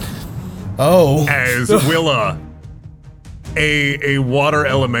water Oh, as Willa A water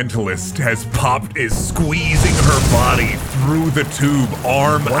elementalist is squeezing her body through the tube,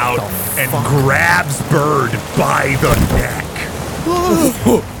 arm out, and grabs Bird by the neck.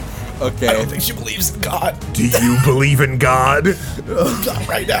 Okay. I don't think she believes in God. Do you believe in God? Not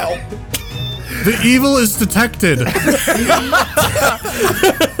right now. The evil is detected.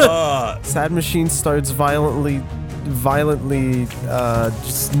 Sad Machine starts violently,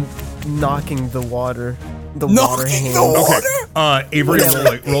 just knocking the water. Water hand. Avery,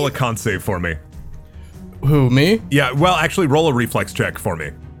 roll a con save for me. Who, me? Yeah, well, actually, roll a reflex check for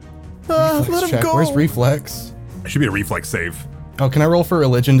me. Let him Check. go. Where's reflex? It should be a reflex save. Oh, can I roll for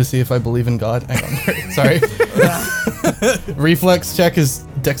religion to see if I believe in God? Hang on. Sorry. Reflex check is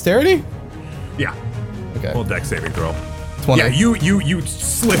dexterity? Yeah. Okay. Roll dex saving throw. 20. Yeah, you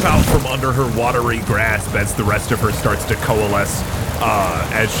slip out from under her watery grasp as the rest of her starts to coalesce.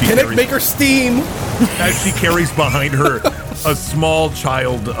 As she Can it carries, make her steam? as she carries behind her a small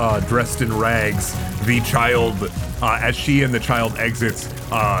child dressed in rags. The child, as she and the child exits,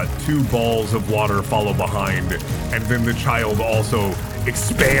 2 balls of water follow behind, and then the child also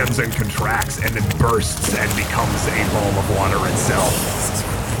expands and contracts and then bursts and becomes a ball of water itself.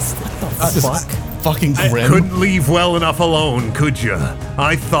 This is fucking grim. Couldn't leave well enough alone, could you?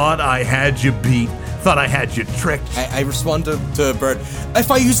 I thought I had you beat. Thought I had you tricked. I respond to Bird.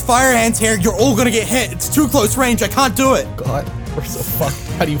 If I use fire hands here, you're all gonna get hit. It's too close range. I can't do it. God, we're so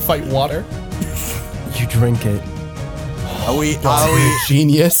fucked. How do you fight water? You drink it. Are we?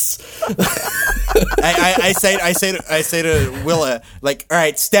 Genius. I say to Willa, like, all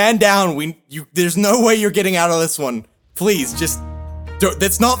right, stand down. There's no way you're getting out of this one. Please, just.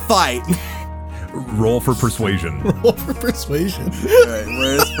 Let's not fight. Roll for persuasion. Roll for persuasion. All right,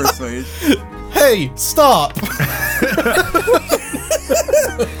 where's persuasion? Hey, stop.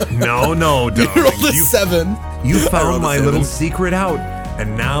 No, You darling. rolled a 7. You rolled found a my 7. little secret out,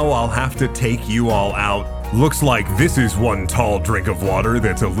 and now I'll have to take you all out. Looks like this is one tall drink of water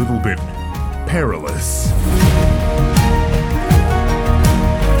that's a little bit perilous.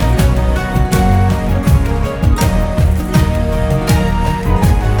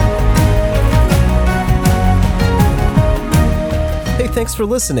 Hey, thanks for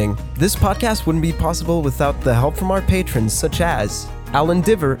listening. This podcast wouldn't be possible without the help from our patrons such as Alan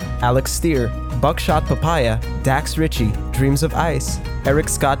Diver, Alex Steer, Buckshot Papaya, Dax Ritchie, Dreams of Ice, Eric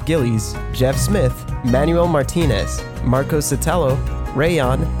Scott Gillies, Jeff Smith, Manuel Martinez, Marco Sotelo,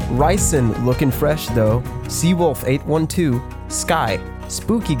 Rayon, Ryson Looking Fresh Though, Seawolf 812, Sky,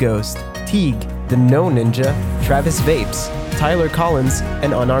 Spooky Ghost, Teague, The No Ninja, Travis Vapes, Tyler Collins,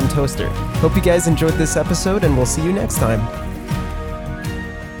 and Unarmed Toaster. Hope you guys enjoyed this episode, and we'll see you next time.